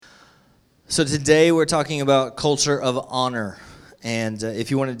So today we're talking about culture of honor. And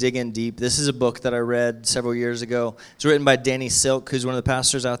if you want to dig in deep, this is a book that I read several years ago. It's written by Danny Silk, who's one of the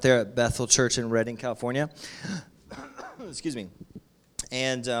pastors out there at Bethel Church in Redding, California. Excuse me.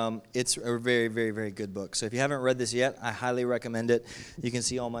 And it's a very, very, very good book. So if you haven't read this yet, I highly recommend it. You can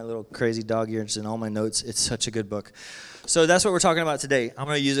see all my little crazy dog ears and all my notes. It's such a good book. So that's what we're talking about today. I'm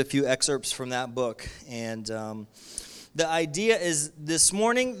going to use a few excerpts from that book. And the idea is this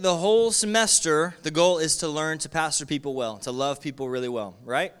morning, the whole semester, the goal is to learn to pastor people well, to love people really well,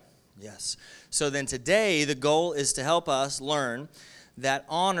 right? Yes. So then today, the goal is to help us learn that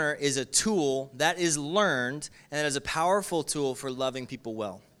honor is a tool that is learned and that is a powerful tool for loving people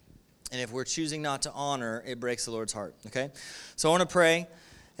well. And if we're choosing not to honor, it breaks the Lord's heart, okay? So I want to pray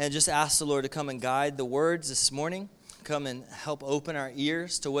and just ask the Lord to come and guide the words this morning. Come and help open our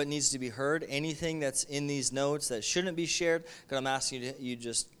ears to what needs to be heard. Anything that's in these notes that shouldn't be shared, God, I'm asking you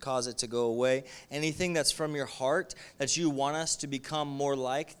just cause it to go away. Anything that's from your heart that you want us to become more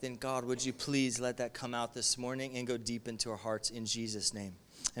like, then God, would you please let that come out this morning and go deep into our hearts in Jesus' name.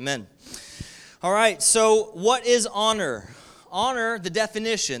 Amen. All right, so what is honor? Honor, the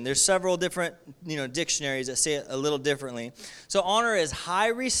definition, there's several different dictionaries that say it a little differently. So honor is high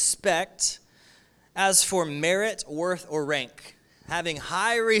respect as for merit, worth, or rank. Having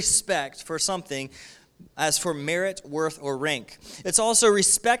high respect for something as for merit, worth, or rank. It's also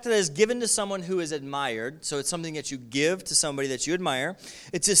respect that is given to someone who is admired. So it's something that you give to somebody that you admire.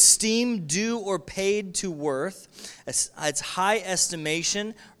 It's esteem due or paid to worth. It's high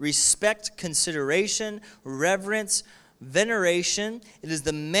estimation, respect, consideration, reverence, veneration. It is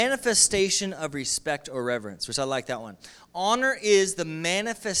the manifestation of respect or reverence, which I like that one. Honor is the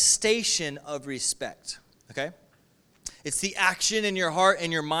manifestation of respect, okay? It's the action in your heart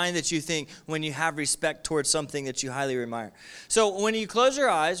and your mind that you think when you have respect towards something that you highly admire. So when you close your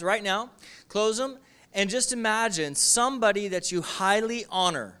eyes right now, close them, and just imagine somebody that you highly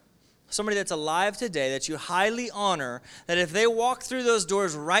honor. Somebody that's alive today that you highly honor, that if they walk through those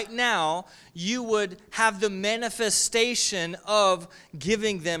doors right now, you would have the manifestation of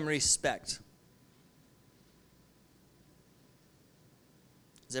giving them respect.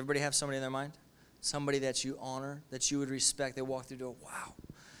 Does everybody have somebody in their mind? Somebody that you honor, that you would respect. They walk through the door, wow,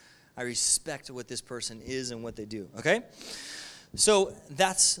 I respect what this person is and what they do, okay? So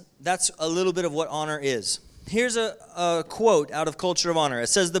that's a little bit of what honor is. Here's a quote out of Culture of Honor. It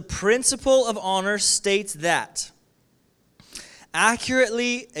says, the principle of honor states that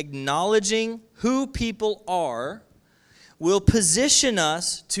accurately acknowledging who people are will position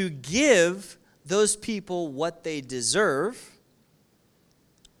us to give those people what they deserve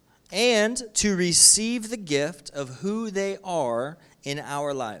and to receive the gift of who they are in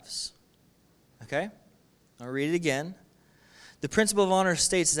our lives. Okay? I'll read it again. The principle of honor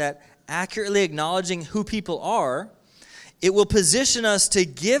states that accurately acknowledging who people are, it will position us to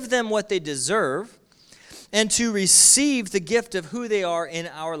give them what they deserve and to receive the gift of who they are in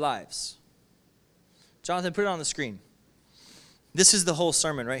our lives. Jonathan, put it on the screen. This is the whole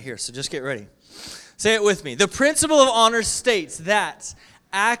sermon right here, so just get ready. Say it with me. The principle of honor states that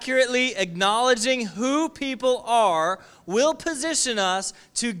accurately acknowledging who people are will position us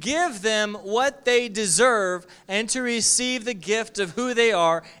to give them what they deserve and to receive the gift of who they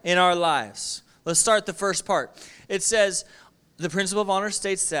are in our lives. Let's start the first part. It says, the principle of honor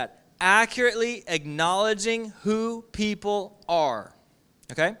states that accurately acknowledging who people are.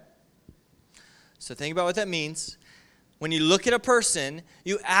 Okay? So think about what that means. When you look at a person,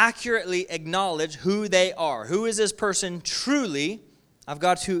 you accurately acknowledge who they are. Who is this person truly? I've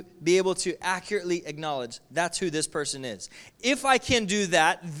got to be able to accurately acknowledge that's who this person is. If I can do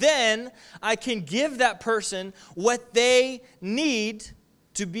that, then I can give that person what they need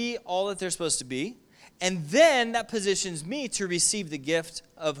to be all that they're supposed to be. And then that positions me to receive the gift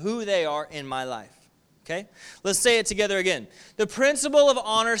of who they are in my life. Okay? Let's say it together again. The principle of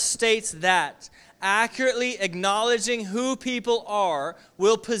honor states that accurately acknowledging who people are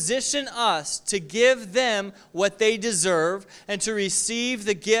will position us to give them what they deserve and to receive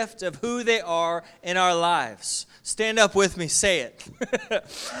the gift of who they are in our lives. Stand up with me, say it.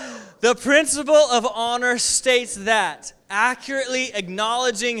 The principle of honor states that accurately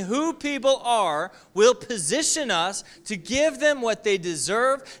acknowledging who people are will position us to give them what they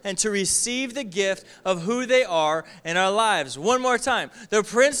deserve and to receive the gift of who they are in our lives. One more time. The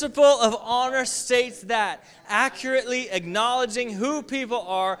principle of honor states that accurately acknowledging who people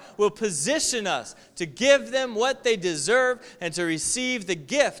are will position us to give them what they deserve and to receive the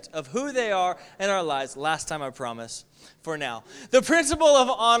gift of who they are in our lives. Last time, I promise. For now. The principle of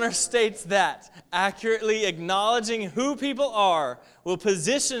honor states that accurately acknowledging who people are will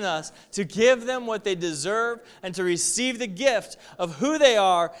position us to give them what they deserve and to receive the gift of who they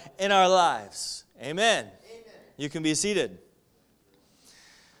are in our lives. Amen. You can be seated.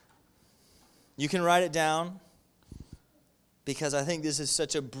 You can write it down because I think this is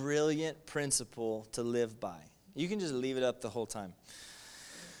such a brilliant principle to live by. You can just leave it up the whole time.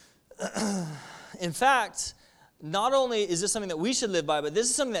 In fact, not only is this something that we should live by, but this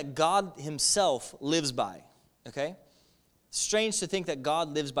is something that God himself lives by, okay? Strange to think that God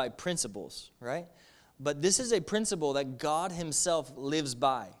lives by principles, right? But this is a principle that God himself lives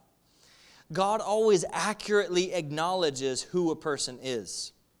by. God always accurately acknowledges who a person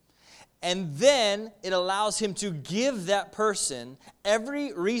is. And then it allows him to give that person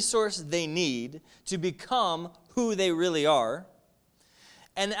every resource they need to become who they really are.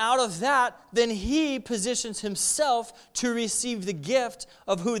 And out of that, then he positions himself to receive the gift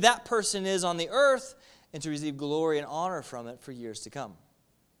of who that person is on the earth and to receive glory and honor from it for years to come.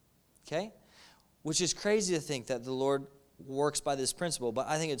 Okay? Which is crazy to think that the Lord works by this principle, but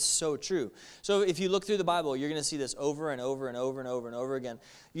I think it's so true. So if you look through the Bible, you're going to see this over and over and over and over and over again.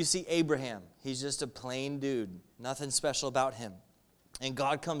 You see Abraham. He's just a plain dude. Nothing special about him. And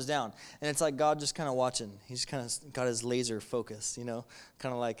God comes down. And it's like God just kind of watching. He's kind of got his laser focused, you know.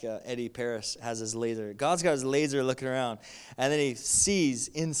 Kind of like Eddie Parris has his laser. God's got his laser looking around. And then he sees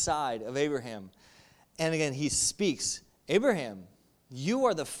inside of Abraham. And again, he speaks. Abraham, you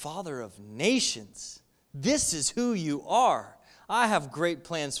are the father of nations. This is who you are. I have great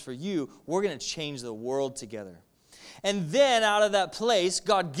plans for you. We're going to change the world together. And then out of that place,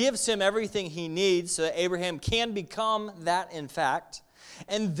 God gives him everything he needs so that Abraham can become that in fact.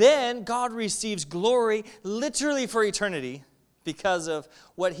 And then God receives glory literally for eternity because of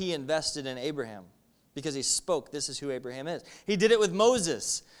what he invested in Abraham. Because he spoke, this is who Abraham is. He did it with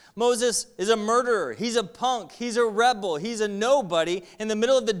Moses. Moses is a murderer. He's a punk. He's a rebel. He's a nobody in the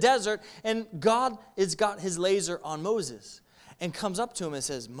middle of the desert. And God has got his laser on Moses and comes up to him and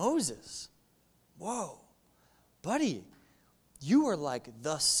says, Moses, whoa, buddy, you are like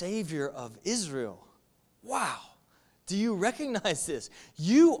the Savior of Israel. Wow. Do you recognize this?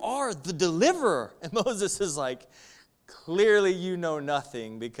 You are the deliverer. And Moses is like, clearly you know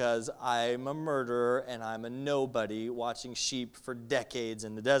nothing because I'm a murderer and I'm a nobody watching sheep for decades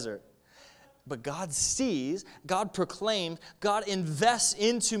in the desert. But God sees, God proclaims, God invests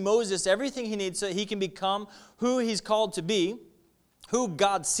into Moses everything he needs so that he can become who he's called to be, who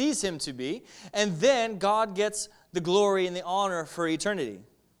God sees him to be, and then God gets the glory and the honor for eternity.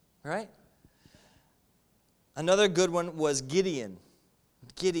 Right? Another good one was Gideon.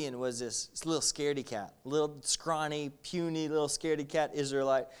 Gideon was this little scaredy cat, little scrawny, puny little scaredy cat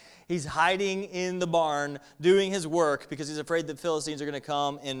Israelite. He's hiding in the barn doing his work because he's afraid the Philistines are going to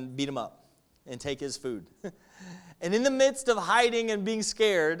come and beat him up and take his food. And in the midst of hiding and being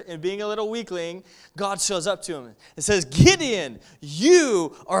scared and being a little weakling, God shows up to him and says, Gideon,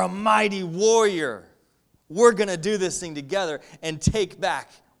 you are a mighty warrior. We're going to do this thing together and take back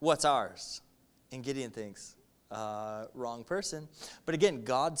what's ours. And Gideon thinks, wrong person. But again,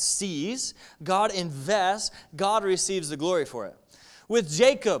 God sees, God invests, God receives the glory for it. With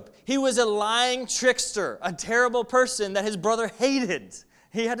Jacob, he was a lying trickster, a terrible person that his brother hated.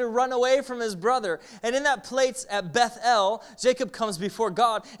 He had to run away from his brother. And in that place at Bethel, Jacob comes before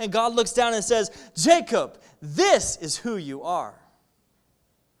God, and God looks down and says, Jacob, this is who you are.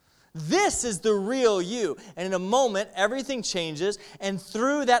 This is the real you. And in a moment, everything changes, and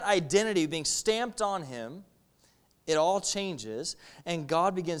through that identity being stamped on him, it all changes, and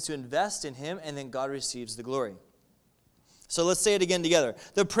God begins to invest in him, and then God receives the glory. So let's say it again together.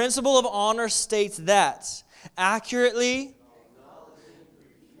 The principle of honor states that accurately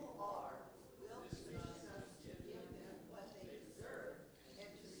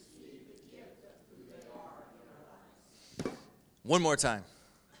one more time.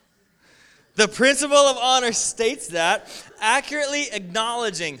 The principle of honor states that accurately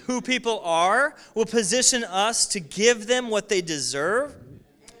acknowledging who people are will position us to give them what they deserve,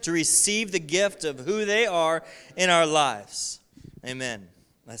 to receive the gift of who they are in our lives. Amen.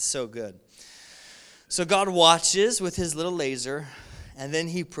 That's so good. So God watches with his little laser, and then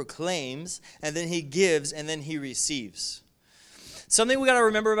he proclaims, and then he gives, and then he receives. Something we got to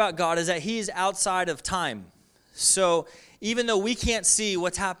remember about God is that he is outside of time. So even though we can't see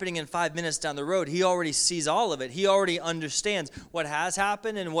what's happening in 5 minutes down the road, he already sees all of it. He already understands what has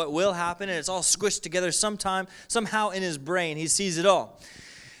happened and what will happen, and it's all squished together somehow in his brain. He sees it all.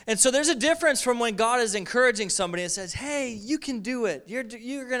 And so there's a difference from when God is encouraging somebody and says, hey, you can do it. You're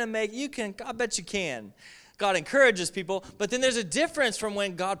going to I bet you can. God encourages people, but then there's a difference from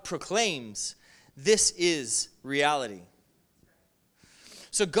when God proclaims, this is reality.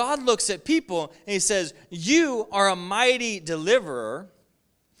 So God looks at people and he says, you are a mighty deliverer.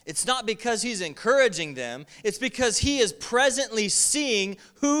 It's not because he's encouraging them. It's because he is presently seeing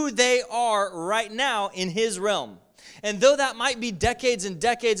who they are right now in his realm. And though that might be decades and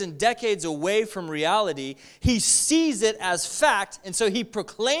decades and decades away from reality, he sees it as fact, and so he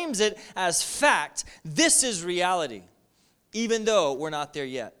proclaims it as fact. This is reality, even though we're not there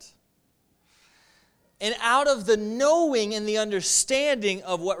yet. And out of the knowing and the understanding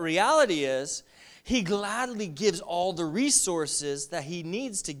of what reality is, he gladly gives all the resources that he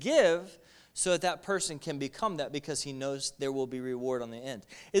needs to give so that that person can become that, because he knows there will be reward on the end.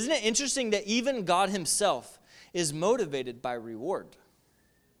 Isn't it interesting that even God himself is motivated by reward?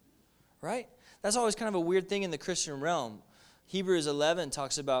 Right? That's always kind of a weird thing in the Christian realm. Hebrews 11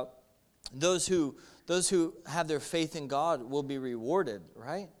 talks about those who have their faith in God will be rewarded,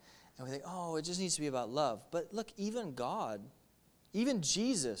 right? And we think, oh, it just needs to be about love. But look, even God, even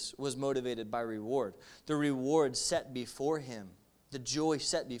Jesus was motivated by reward. The reward set before him, the joy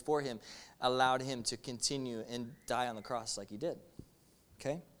set before him, allowed him to continue and die on the cross like he did.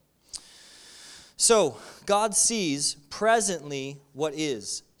 Okay? So, God sees presently what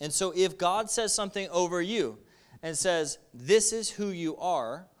is. And so if God says something over you and says, this is who you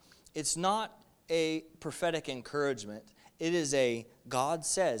are, it's not a prophetic encouragement. It is God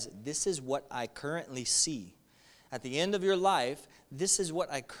says, this is what I currently see. At the end of your life, this is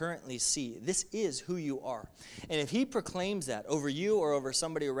what I currently see. This is who you are. And if he proclaims that over you or over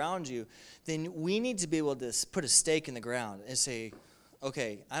somebody around you, then we need to be able to put a stake in the ground and say,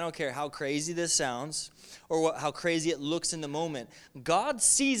 okay, I don't care how crazy this sounds or how crazy it looks in the moment. God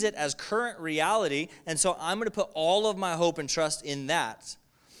sees it as current reality, and so I'm going to put all of my hope and trust in that.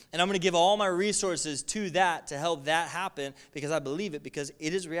 And I'm going to give all my resources to that to help that happen, because I believe it, because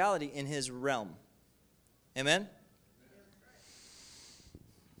it is reality in his realm. Amen?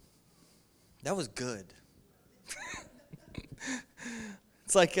 That was good.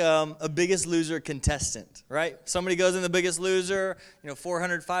 It's like a Biggest Loser contestant, right? Somebody goes in the Biggest Loser,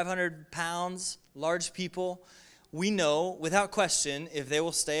 400, 500 pounds, large people. We know, without question, if they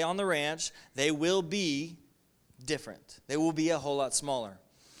will stay on the ranch, they will be different. They will be a whole lot smaller.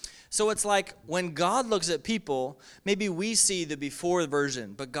 So it's like when God looks at people, maybe we see the before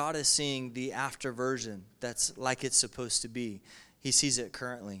version, but God is seeing the after version that's like it's supposed to be. He sees it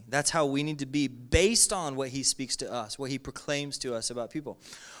currently. That's how we need to be based on what he speaks to us, what he proclaims to us about people.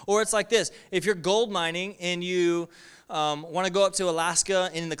 Or it's like this. If you're gold mining and you want to go up to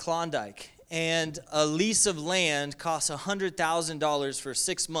Alaska in the Klondike, and a lease of land costs $100,000 for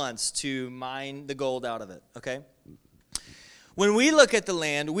 6 months to mine the gold out of it, okay? When we look at the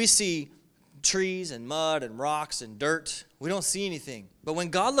land, we see trees and mud and rocks and dirt. We don't see anything. But when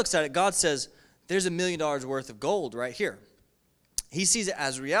God looks at it, God says, there's $1 million worth of gold right here. He sees it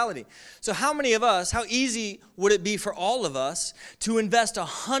as reality. So how many of us, how easy would it be for all of us to invest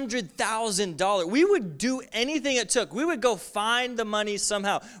 $100,000? We would do anything it took. We would go find the money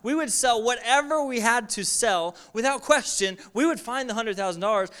somehow. We would sell whatever we had to sell without question. We would find the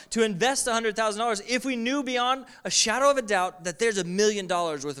 $100,000 to invest $100,000 if we knew beyond a shadow of a doubt that there's $1 million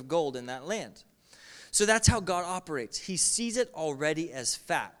worth of gold in that land. So that's how God operates. He sees it already as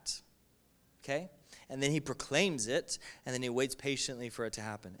fact. Okay? And then he proclaims it, and then he waits patiently for it to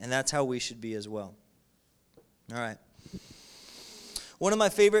happen. And that's how we should be as well. All right. One of my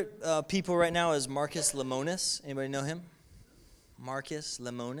favorite people right now is Marcus Lemonis. Anybody know him? Marcus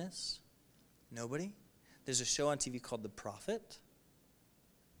Lemonis? Nobody? There's a show on TV called The Prophet.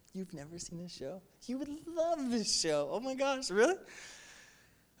 You've never seen this show? You would love this show. Oh my gosh, really?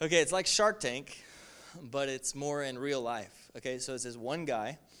 Okay, it's like Shark Tank, but it's more in real life. Okay, so it's this one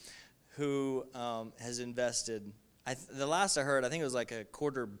guy who has invested, the last I heard, I think it was like a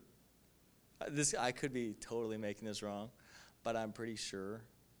quarter, I could be totally making this wrong, but I'm pretty sure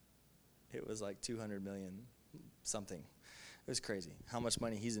it was like 200 million something. It was crazy how much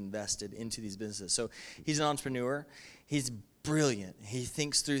money he's invested into these businesses. So he's an entrepreneur. He's brilliant. He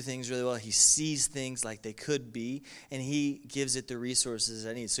thinks through things really well. He sees things like they could be, and he gives it the resources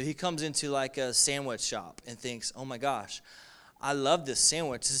it needs. So he comes into like a sandwich shop and thinks, oh my gosh, I love this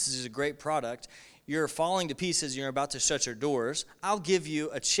sandwich. This is a great product. you're falling to pieces, you're about to shut your doors, I'll give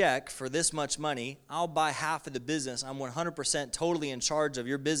you a check for this much money. I'll buy half of the business. I'm 100% totally in charge of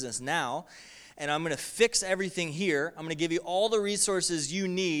your business now, and I'm going to fix everything here. I'm going to give you all the resources you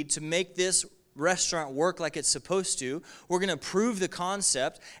need to make this restaurant work like it's supposed to. We're going to prove the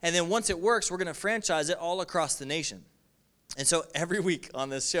concept, and then once it works, we're going to franchise it all across the nation. And so every week on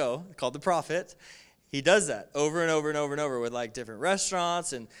this show called The Prophet, he does that over and over and over and over with like different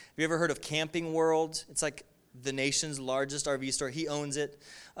restaurants. And have you ever heard of Camping World? It's like the nation's largest RV store. He owns it.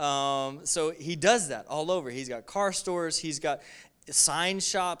 So he does that all over. He's got car stores. He's got sign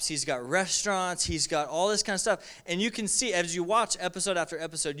shops. He's got restaurants. He's got all this kind of stuff. And you can see, as you watch episode after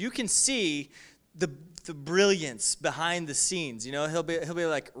episode, you can see the brilliance behind the scenes. You know, he'll be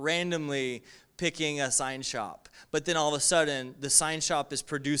like randomly picking a sign shop, but then all of a sudden the sign shop is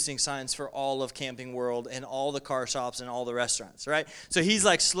producing signs for all of Camping World and all the car shops and all the restaurants, right? So he's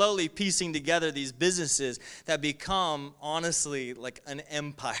like slowly piecing together these businesses that become honestly like an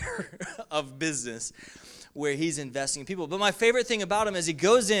empire of business where he's investing in people. But my favorite thing about him is he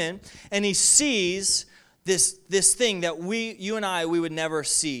goes in and he sees this thing that you and I would never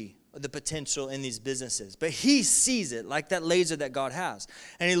see, the potential in these businesses. But he sees it like that laser that God has.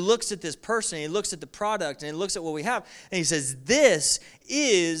 And he looks at this person, and he looks at the product, and he looks at what we have, and he says, this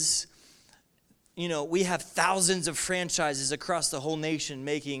is, we have thousands of franchises across the whole nation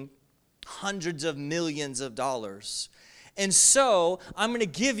making hundreds of millions of dollars. And so I'm going to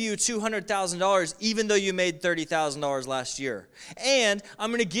give you $200,000 even though you made $30,000 last year. And I'm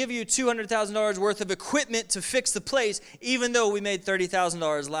going to give you $200,000 worth of equipment to fix the place even though we made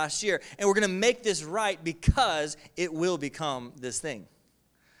 $30,000 last year. And we're going to make this right because it will become this thing.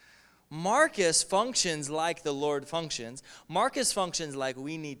 Marcus functions like the Lord functions. Marcus functions like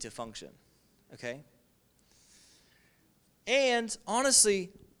we need to function. Okay? And honestly,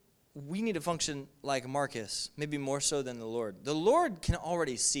 we need to function like Marcus, maybe more so than the Lord. The Lord can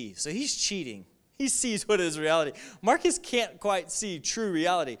already see, so he's cheating. He sees what is reality. Marcus can't quite see true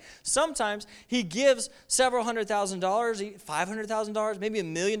reality. Sometimes he gives several $100,000, $500,000, maybe $1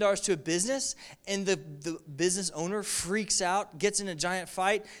 million to a business, and the business owner freaks out, gets in a giant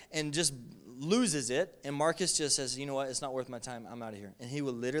fight, and just loses it. And Marcus just says, you know what, it's not worth my time, I'm out of here. And he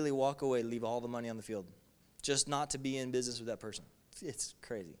will literally walk away, leave all the money on the field, just not to be in business with that person. It's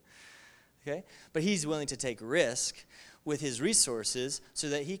crazy. Okay? But he's willing to take risk with his resources so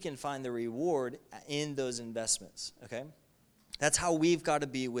that he can find the reward in those investments. Okay? That's how we've got to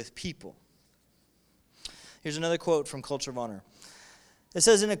be with people. Here's another quote from Culture of Honor. It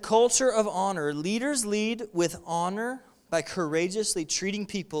says, in a culture of honor, leaders lead with honor by courageously treating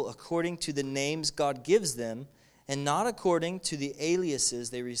people according to the names God gives them and not according to the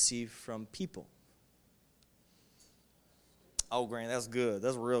aliases they receive from people. Oh, Grant, that's good.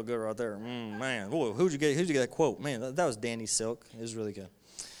 That's real good right there. Man, boy, who'd you get that quote? Man, that was Danny Silk. It was really good.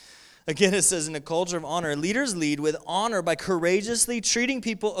 Again, it says, in a culture of honor, leaders lead with honor by courageously treating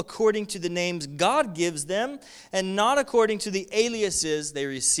people according to the names God gives them and not according to the aliases they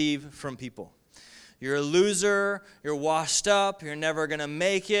receive from people. You're a loser, you're washed up, you're never going to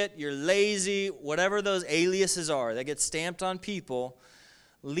make it, you're lazy, whatever those aliases are that get stamped on people,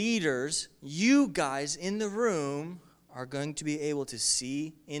 leaders, you guys in the room are going to be able to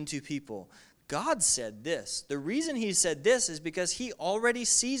see into people. God said this. The reason he said this is because he already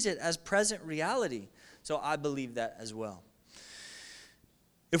sees it as present reality. So I believe that as well.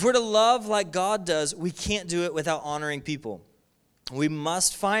 If we're to love like God does, we can't do it without honoring people. We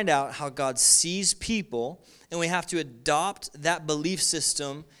must find out how God sees people, and we have to adopt that belief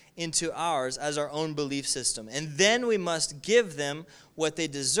system into ours as our own belief system. And then we must give them what they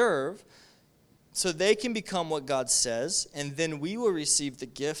deserve so they can become what God says, and then we will receive the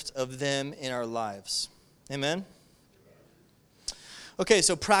gift of them in our lives. Amen? Okay,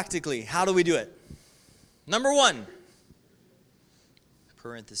 so practically, how do we do it? Number one,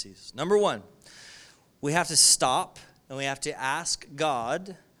 we have to stop and we have to ask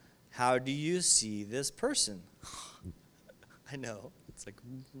God, how do you see this person? I know, it's like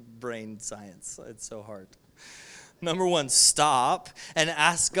brain science. It's so hard. Number one, stop and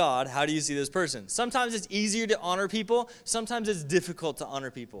ask God, how do you see this person? Sometimes it's easier to honor people. Sometimes it's difficult to honor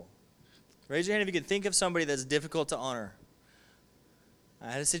people. Raise your hand if you can think of somebody that's difficult to honor.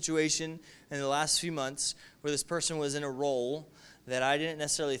 I had a situation in the last few months where this person was in a role that I didn't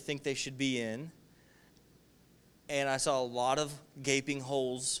necessarily think they should be in. And I saw a lot of gaping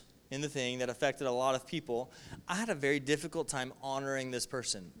holes in the thing that affected a lot of people. I had a very difficult time honoring this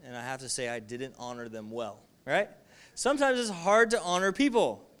person. And I have to say I didn't honor them well, right? Sometimes it's hard to honor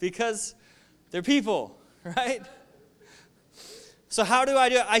people because they're people, right? So how do I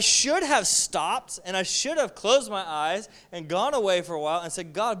do it? I should have stopped and I should have closed my eyes and gone away for a while and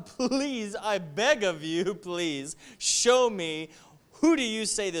said, God, please, I beg of you, please, show me, who do you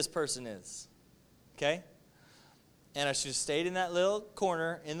say this person is? Okay? And I should have stayed in that little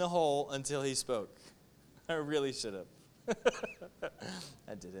corner in the hole until he spoke. I really should have.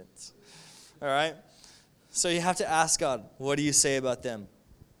 I didn't. All right? So you have to ask God, what do you say about them?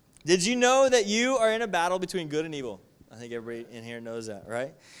 Did you know that you are in a battle between good and evil? I think everybody in here knows that,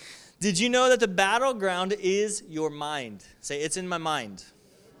 right? Did you know that the battleground is your mind? Say, it's in my mind.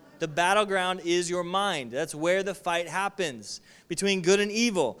 The battleground is your mind. That's where the fight happens between good and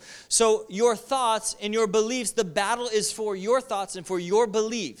evil. So your thoughts and your beliefs, the battle is for your thoughts and for your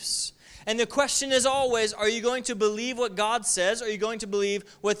beliefs. And the question is always, are you going to believe what God says, or are you going to believe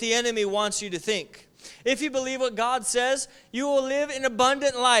what the enemy wants you to think? If you believe what God says, you will live an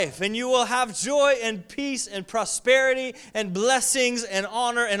abundant life, and you will have joy and peace and prosperity and blessings and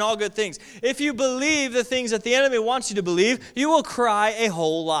honor and all good things. If you believe the things that the enemy wants you to believe, you will cry a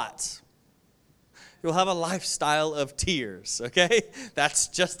whole lot. You'll have a lifestyle of tears, okay? That's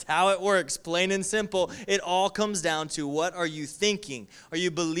just how it works, plain and simple. It all comes down to, what are you thinking? Are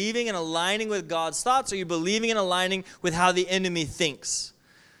you believing and aligning with God's thoughts? Or are you believing and aligning with how the enemy thinks?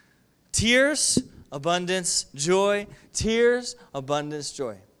 Tears, abundance, joy. Tears, abundance,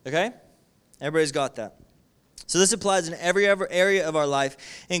 joy. Okay? Everybody's got that. So this applies in every area of our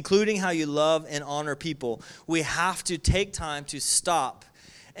life, including how you love and honor people. We have to take time to stop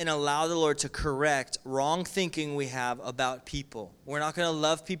and allow the Lord to correct wrong thinking we have about people. We're not going to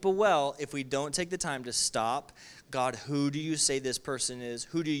love people well if we don't take the time to stop. God, who do you say this person is?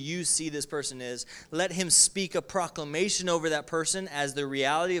 Who do you see this person is? Let him speak a proclamation over that person as the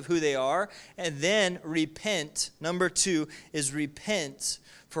reality of who they are, and then repent. Number 2 is repent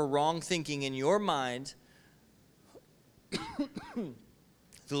for wrong thinking in your mind. The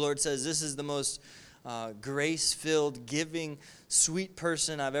Lord says, this is the most grace-filled, giving, sweet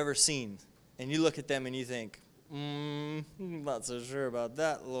person I've ever seen. And you look at them and you think, I'm not so sure about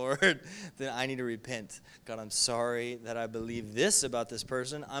that, Lord. Then I need to repent. God, I'm sorry that I believe this about this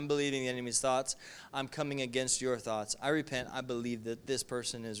person. I'm believing the enemy's thoughts. I'm coming against your thoughts. I repent. I believe that this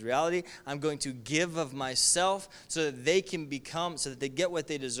person is reality. I'm going to give of myself so that they can become, so that they get what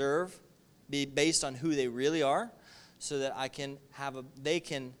they deserve, be based on who they really are, so that they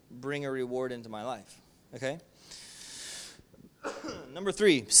can bring a reward into my life. Okay? Number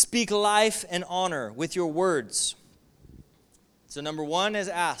 3, speak life and honor with your words. So number 1 is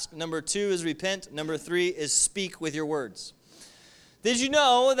ask. Number 2 is repent. Number 3 is speak with your words. Did you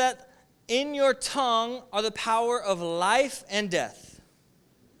know that in your tongue are the power of life and death?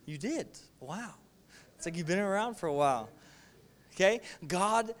 You did. Wow. It's like you've been around for a while. Okay?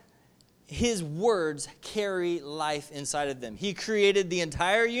 God, his words carry life inside of them. He created the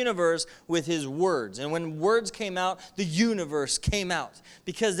entire universe with his words. And when words came out, the universe came out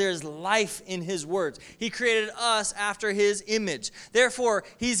because there's life in his words. He created us after his image. Therefore,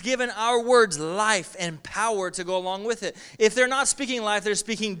 he's given our words life and power to go along with it. If they're not speaking life, they're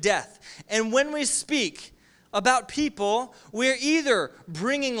speaking death. And when we speak about people, we're either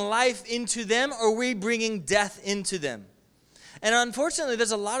bringing life into them or we're bringing death into them. And unfortunately, there's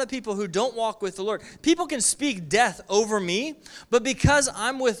a lot of people who don't walk with the Lord. People can speak death over me, but because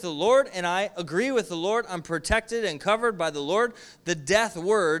I'm with the Lord and I agree with the Lord, I'm protected and covered by the Lord, the death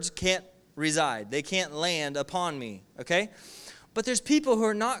words can't reside. They can't land upon me, okay? But there's people who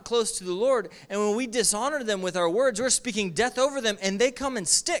are not close to the Lord, and when we dishonor them with our words, we're speaking death over them, and they come and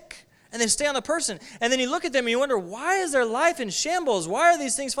stick. And they stay on the person. And then you look at them and you wonder, why is their life in shambles? Why are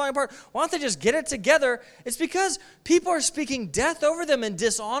these things falling apart? Why don't they just get it together? It's because people are speaking death over them and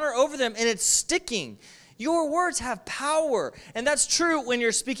dishonor over them, and it's sticking. Your words have power. And that's true when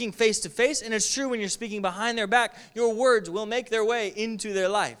you're speaking face to face, and it's true when you're speaking behind their back. Your words will make their way into their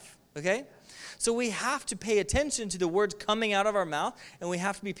life. Okay? So we have to pay attention to the words coming out of our mouth, and we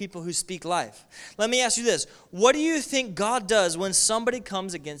have to be people who speak life. Let me ask you this. What do you think God does when somebody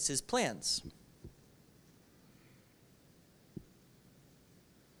comes against his plans?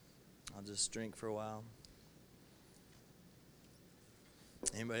 I'll just drink for a while.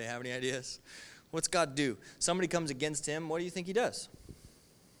 Anybody have any ideas? What's God do? Somebody comes against him, what do you think he does?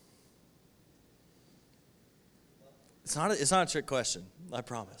 It's not a trick question, I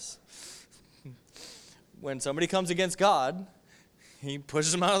promise. When somebody comes against God, he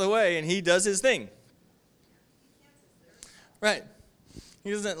pushes them out of the way and he does his thing. Right. He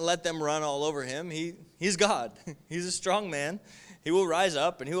doesn't let them run all over him. He's God. He's a strong man. He will rise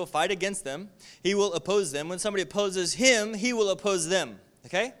up and he will fight against them. He will oppose them. When somebody opposes him, he will oppose them.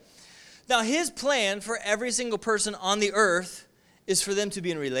 Okay? Now, his plan for every single person on the earth is for them to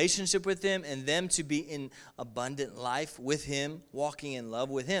be in relationship with him and them to be in abundant life with him, walking in love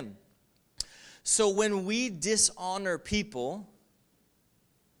with him. So when we dishonor people,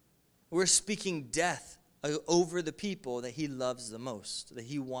 we're speaking death over the people that he loves the most, that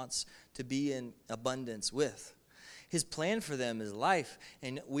he wants to be in abundance with. His plan for them is life,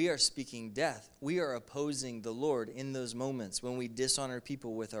 and we are speaking death. We are opposing the Lord in those moments when we dishonor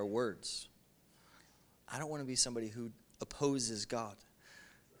people with our words. I don't want to be somebody who opposes God,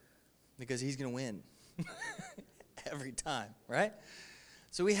 because he's going to win every time, right?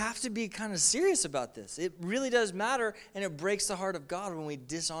 So we have to be kind of serious about this. It really does matter, and it breaks the heart of God when we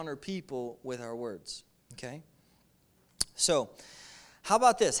dishonor people with our words, okay? So how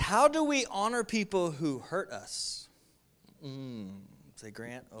about this? How do we honor people who hurt us? Say,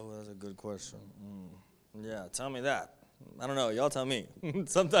 Grant, oh, that's a good question. Yeah, tell me that. I don't know. Y'all tell me.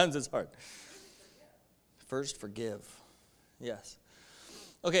 Sometimes it's hard. First, forgive. Yes.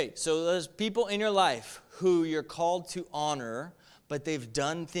 Okay, so there's people in your life who you're called to honor, but they've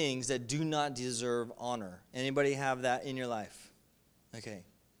done things that do not deserve honor. Anybody have that in your life? Okay.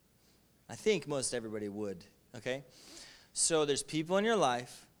 I think most everybody would. Okay. So there's people in your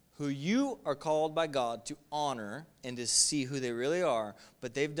life who you are called by God to honor and to see who they really are,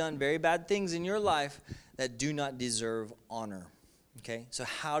 but they've done very bad things in your life that do not deserve honor. Okay? So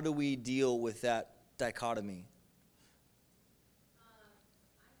how do we deal with that dichotomy?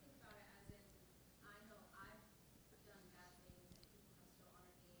 I think about it as in, I know I've done bad things and people have still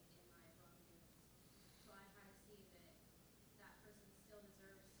honored me in my wrongdoings. So I try to see that that person still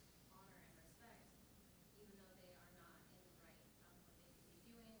deserves honor and respect, even though they are not in the right of what they could be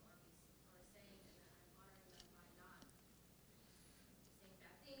doing or saying, and that I'm honoring them by not saying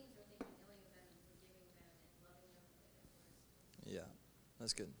bad things or thinking illy of them and forgiving them and loving them the way that they're. Yeah,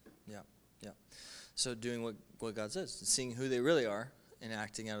 that's good. Yeah, yeah. So doing what God says, seeing who they really are and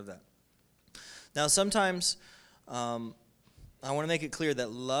acting out of that. Now, sometimes I want to make it clear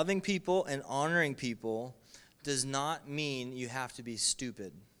that loving people and honoring people does not mean you have to be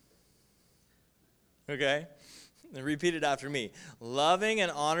stupid. Okay? Repeat it after me. Loving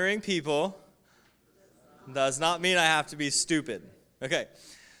and honoring people does not mean I have to be stupid. Okay.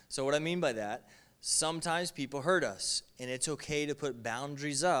 So what I mean by that, sometimes people hurt us, and it's okay to put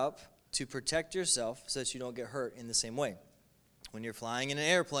boundaries up to protect yourself so that you don't get hurt in the same way. When you're flying in an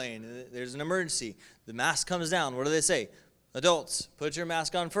airplane, there's an emergency, the mask comes down. What do they say? Adults, put your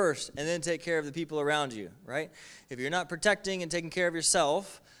mask on first and then take care of the people around you, right? If you're not protecting and taking care of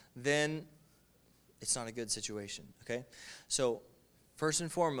yourself, then it's not a good situation, okay? So first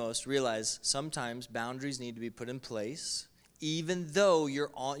and foremost, realize sometimes boundaries need to be put in place. Even though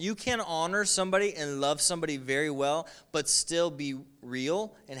you can honor somebody and love somebody very well, but still be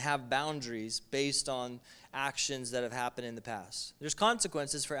real and have boundaries based on actions that have happened in the past. There's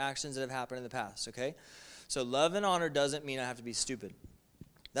consequences for actions that have happened in the past, okay? So love and honor doesn't mean I have to be stupid.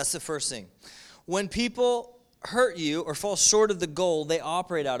 That's the first thing. When people hurt you or fall short of the goal they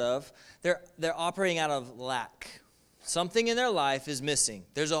operate out of, they're operating out of lack. Something in their life is missing.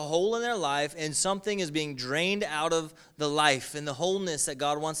 There's a hole in their life, and something is being drained out of the life, and the wholeness that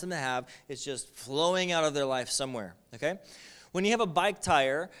God wants them to have is just flowing out of their life somewhere, okay? When you have a bike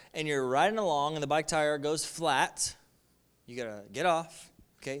tire, and you're riding along, and the bike tire goes flat, you got to get off,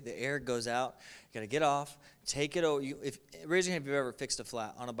 okay? The air goes out. You got to get off, take it over. Raise your hand if you've ever fixed a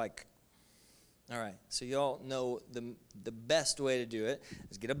flat on a bike. All right, so you all know the best way to do it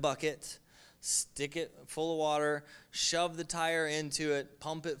is get a bucket, stick it full of water, shove the tire into it,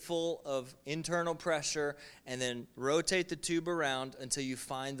 pump it full of internal pressure, and then rotate the tube around until you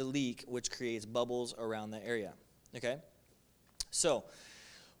find the leak, which creates bubbles around the area, okay? So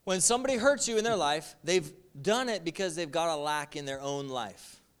when somebody hurts you in their life, they've done it because they've got a lack in their own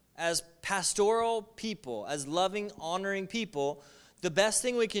life. As pastoral people, as loving, honoring people, the best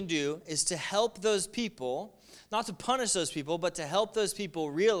thing we can do is to help those people, not to punish those people, but to help those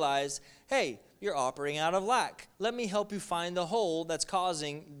people realize, hey, you're operating out of lack. Let me help you find the hole that's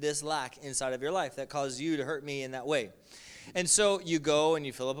causing this lack inside of your life that caused you to hurt me in that way. And so you go and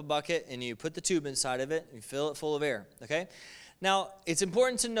you fill up a bucket and you put the tube inside of it and you fill it full of air, okay? Now, it's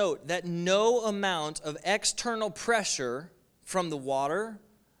important to note that no amount of external pressure from the water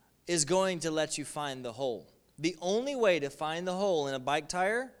is going to let you find the hole. The only way to find the hole in a bike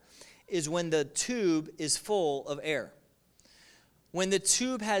tire is when the tube is full of air. When the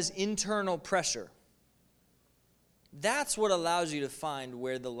tube has internal pressure, that's what allows you to find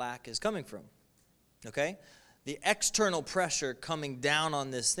where the lack is coming from, okay? The external pressure coming down on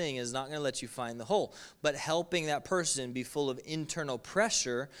this thing is not going to let you find the hole, but helping that person be full of internal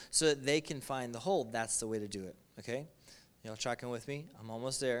pressure so that they can find the hole, that's the way to do it, okay? Y'all tracking with me? I'm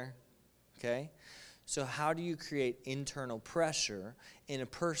almost there. Okay? So how do you create internal pressure in a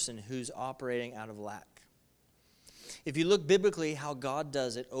person who's operating out of lack? If you look biblically how God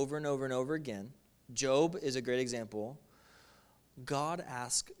does it over and over and over again, Job is a great example. God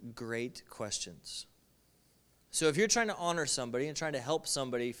asks great questions. So if you're trying to honor somebody and trying to help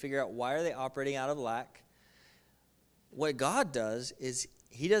somebody figure out why are they operating out of lack, what God does is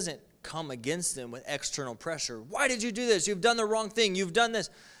he doesn't come against them with external pressure. Why did you do this? You've done the wrong thing. You've done this.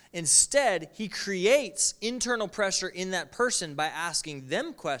 Instead, he creates internal pressure in that person by asking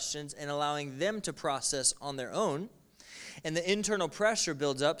them questions and allowing them to process on their own. And the internal pressure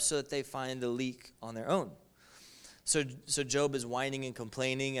builds up so that they find the leak on their own. So Job is whining and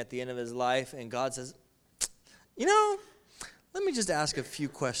complaining at the end of his life, and God says, let me just ask a few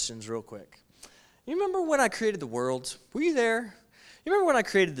questions real quick. You remember when I created the world? Were you there? You remember when I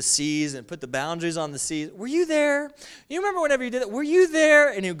created the seas and put the boundaries on the seas? Were you there? You remember whenever you did that? Were you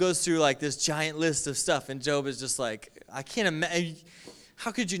there? And he goes through like this giant list of stuff, and Job is just like, I can't imagine.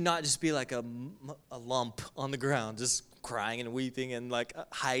 How could you not just be like a lump on the ground, just crying and weeping and like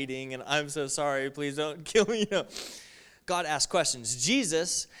hiding, and I'm so sorry, please don't kill me. God asks questions.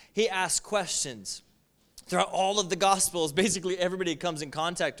 Jesus, he asks questions. Throughout all of the Gospels, basically everybody he comes in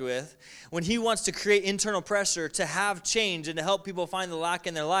contact with, when he wants to create internal pressure to have change and to help people find the lack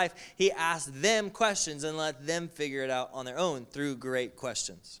in their life, he asks them questions and let them figure it out on their own through great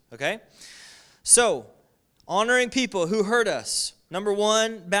questions. Okay? So, honoring people who hurt us. Number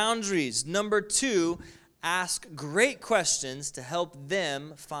 1, boundaries. Number 2, ask great questions to help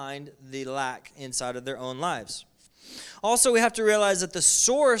them find the lack inside of their own lives. Also, we have to realize that the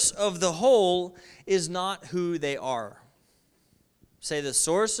source of the whole is not who they are. Say, the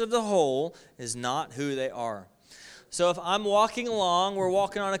source of the whole is not who they are. So if I'm walking along, we're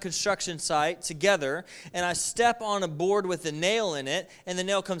walking on a construction site together, and I step on a board with a nail in it, and the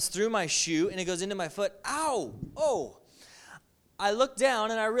nail comes through my shoe, and it goes into my foot. Ow! Oh! I look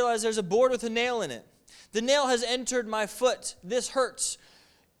down, and I realize there's a board with a nail in it. The nail has entered my foot. This hurts.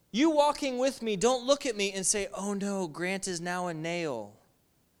 You walking with me, don't look at me and say, oh no, Grant is now a nail.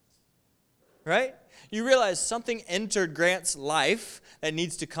 Right? You realize something entered Grant's life that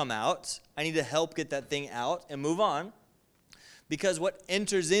needs to come out. I need to help get that thing out and move on. Because what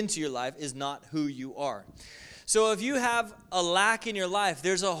enters into your life is not who you are. So if you have a lack in your life,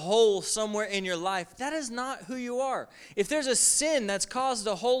 there's a hole somewhere in your life, that is not who you are. If there's a sin that's caused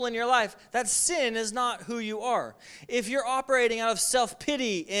a hole in your life, that sin is not who you are. If you're operating out of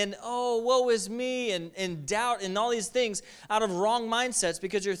self-pity and, oh, woe is me, and doubt and all these things out of wrong mindsets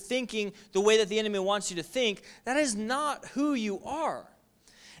because you're thinking the way that the enemy wants you to think, that is not who you are.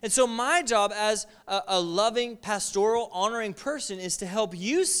 And so my job as a loving, pastoral, honoring person is to help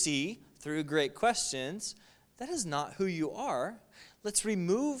you see, through great questions, that is not who you are. Let's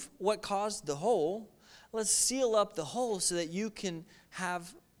remove what caused the hole. Let's seal up the hole so that you can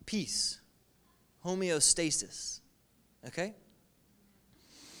have peace, homeostasis. Okay?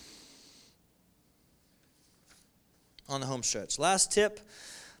 On the home stretch. Last tip,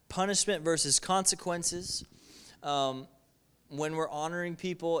 punishment versus consequences. When we're honoring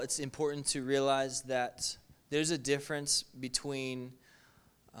people, it's important to realize that there's a difference between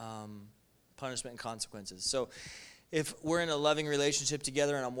punishment and consequences. So if we're in a loving relationship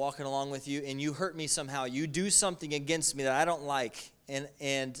together and I'm walking along with you and you hurt me somehow, you do something against me that I don't like,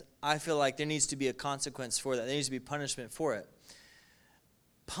 and I feel like there needs to be a consequence for that. There needs to be punishment for it.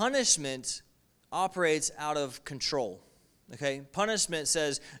 Punishment operates out of control. Okay? Punishment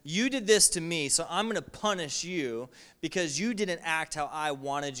says, you did this to me, so I'm going to punish you because you didn't act how I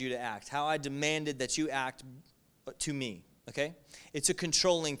wanted you to act, how I demanded that you act to me. Okay? It's a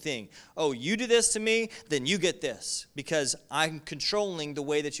controlling thing. Oh, you do this to me, then you get this because I'm controlling the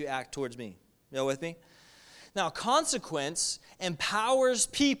way that you act towards me. You with me? Now, consequence empowers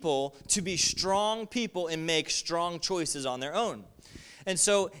people to be strong people and make strong choices on their own. And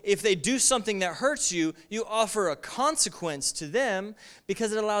so if they do something that hurts you, you offer a consequence to them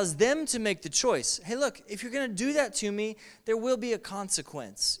because it allows them to make the choice. Hey, look, if you're going to do that to me, there will be a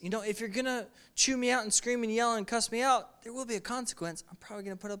consequence. You know, if you're going to chew me out and scream and yell and cuss me out, there will be a consequence. I'm probably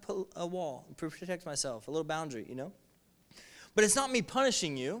going to put up a wall and protect myself, a little boundary, you know. But it's not me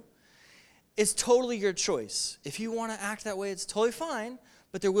punishing you. It's totally your choice. If you want to act that way, it's totally fine.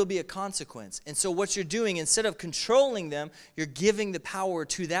 But there will be a consequence. And so what you're doing, instead of controlling them, you're giving the power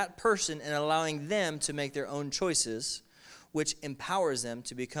to that person and allowing them to make their own choices, which empowers them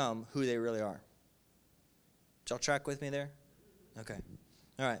to become who they really are. Did y'all track with me there? Okay.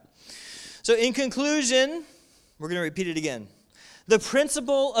 All right. So in conclusion, we're going to repeat it again. The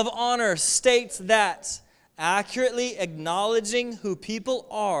principle of honor states that Accurately acknowledging who people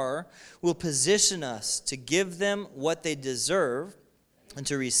are will position us to give them what they deserve and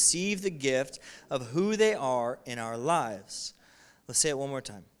to receive the gift of who they are in our lives. Let's say it one more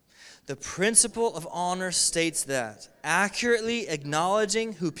time. The principle of honor states that accurately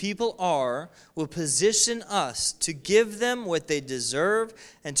acknowledging who people are will position us to give them what they deserve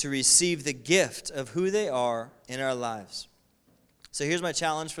and to receive the gift of who they are in our lives. So here's my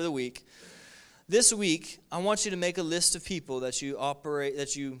challenge for the week. This week, I want you to make a list of people that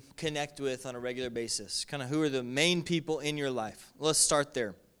you connect with on a regular basis. Kind of who are the main people in your life. Let's start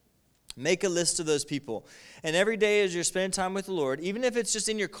there. Make a list of those people. And every day as you're spending time with the Lord, even if it's just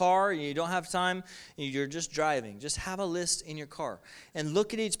in your car and you don't have time, and you're just driving, just have a list in your car. And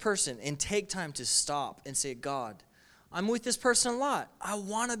look at each person and take time to stop and say, God, I'm with this person a lot. I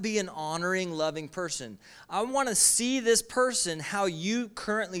want to be an honoring, loving person. I want to see this person how you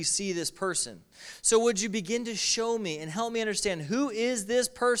currently see this person. So would you begin to show me and help me understand who is this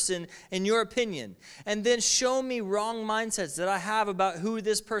person in your opinion? And then show me wrong mindsets that I have about who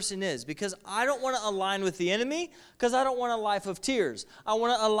this person is. Because I don't want to align with the enemy because I don't want a life of tears. I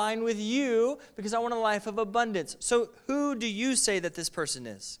want to align with you because I want a life of abundance. So who do you say that this person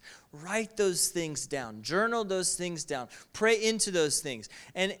is? Write those things down. Journal those things down. Pray into those things.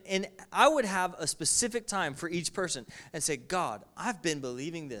 And I would have a specific time for each person and say, God, I've been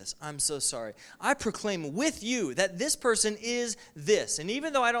believing this. I'm so sorry. I proclaim with you that this person is this. And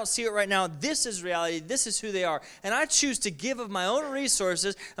even though I don't see it right now, this is reality. This is who they are. And I choose to give of my own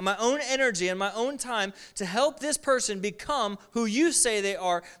resources and my own energy and my own time to help this person become who you say they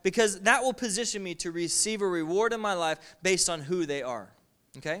are, because that will position me to receive a reward in my life based on who they are.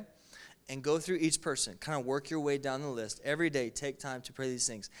 Okay? And go through each person. Kind of work your way down the list. Every day, take time to pray these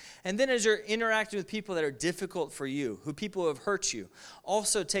things. And then as you're interacting with people that are difficult for you, who people have hurt you,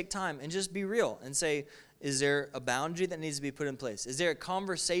 also take time and just be real and say, is there a boundary that needs to be put in place? Is there a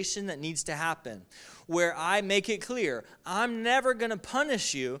conversation that needs to happen where I make it clear, I'm never going to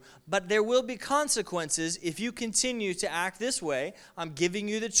punish you, but there will be consequences if you continue to act this way. I'm giving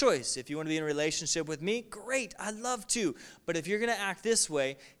you the choice. If you want to be in a relationship with me, great, I'd love to. But if you're going to act this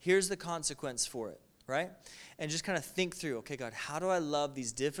way, here's the consequence for it, right? And just kind of think through, okay, God, how do I love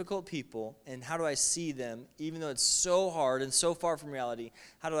these difficult people, and how do I see them, even though it's so hard and so far from reality,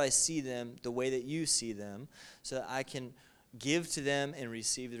 how do I see them the way that you see them so that I can give to them and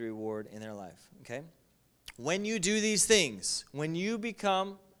receive the reward in their life, okay? When you do these things, when you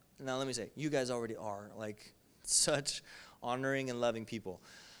become, now let me say, you guys already are like such honoring and loving people.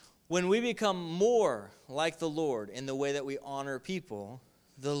 When we become more like the Lord in the way that we honor people,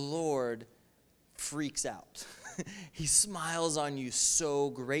 the Lord freaks out. He smiles on you so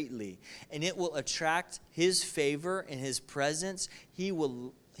greatly, and it will attract his favor and his presence.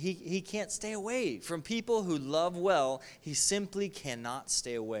 He can't stay away from people who love well. He simply cannot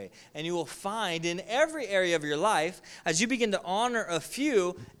stay away. And you will find in every area of your life, as you begin to honor a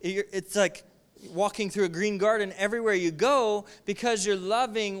few, it's like walking through a green garden everywhere you go, because you're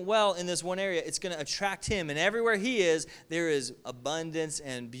loving well in this one area. It's going to attract him. And everywhere he is, there is abundance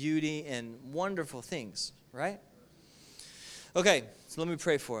and beauty and wonderful things, right? Okay, so let me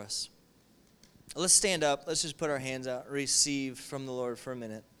pray for us. Let's stand up. Let's just put our hands out, receive from the Lord for a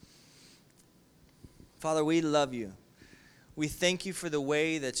minute. Father, we love you. We thank you for the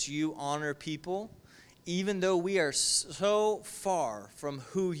way that you honor people. Even though we are so far from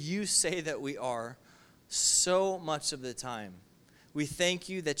who you say that we are so much of the time, we thank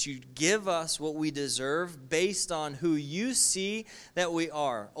you that you give us what we deserve based on who you see that we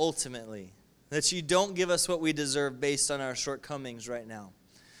are ultimately. That you don't give us what we deserve based on our shortcomings right now.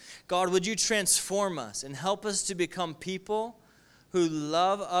 God, would you transform us and help us to become people who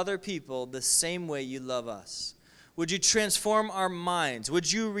love other people the same way you love us? Would you transform our minds?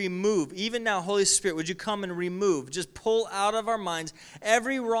 Would you remove, even now, Holy Spirit, would you come and remove, just pull out of our minds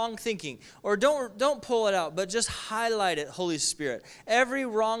every wrong thinking? Or don't pull it out, but just highlight it, Holy Spirit. Every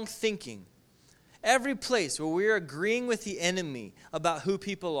wrong thinking, every place where we're agreeing with the enemy about who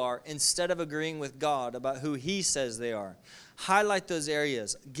people are instead of agreeing with God about who he says they are. Highlight those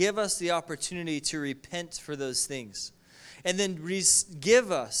areas. Give us the opportunity to repent for those things. And then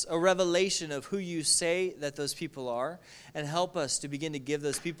give us a revelation of who you say that those people are, and help us to begin to give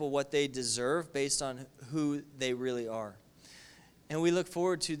those people what they deserve based on who they really are. And we look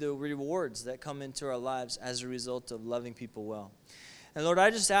forward to the rewards that come into our lives as a result of loving people well. And Lord,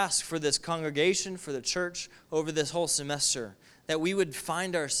 I just ask for this congregation, for the church over this whole semester, that we would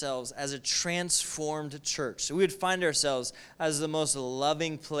find ourselves as a transformed church. So we would find ourselves as the most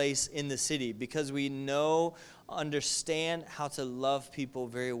loving place in the city, because we know understand how to love people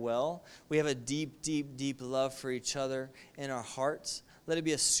very well. We have a deep, deep, deep love for each other in our hearts. Let it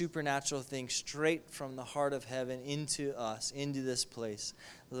be a supernatural thing straight from the heart of heaven into us, into this place.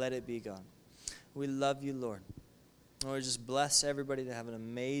 Let it be, God. We love you, Lord. Lord, just bless everybody to have an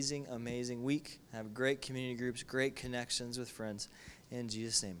amazing, amazing week. Have great community groups, great connections with friends. In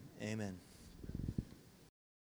Jesus' name, amen.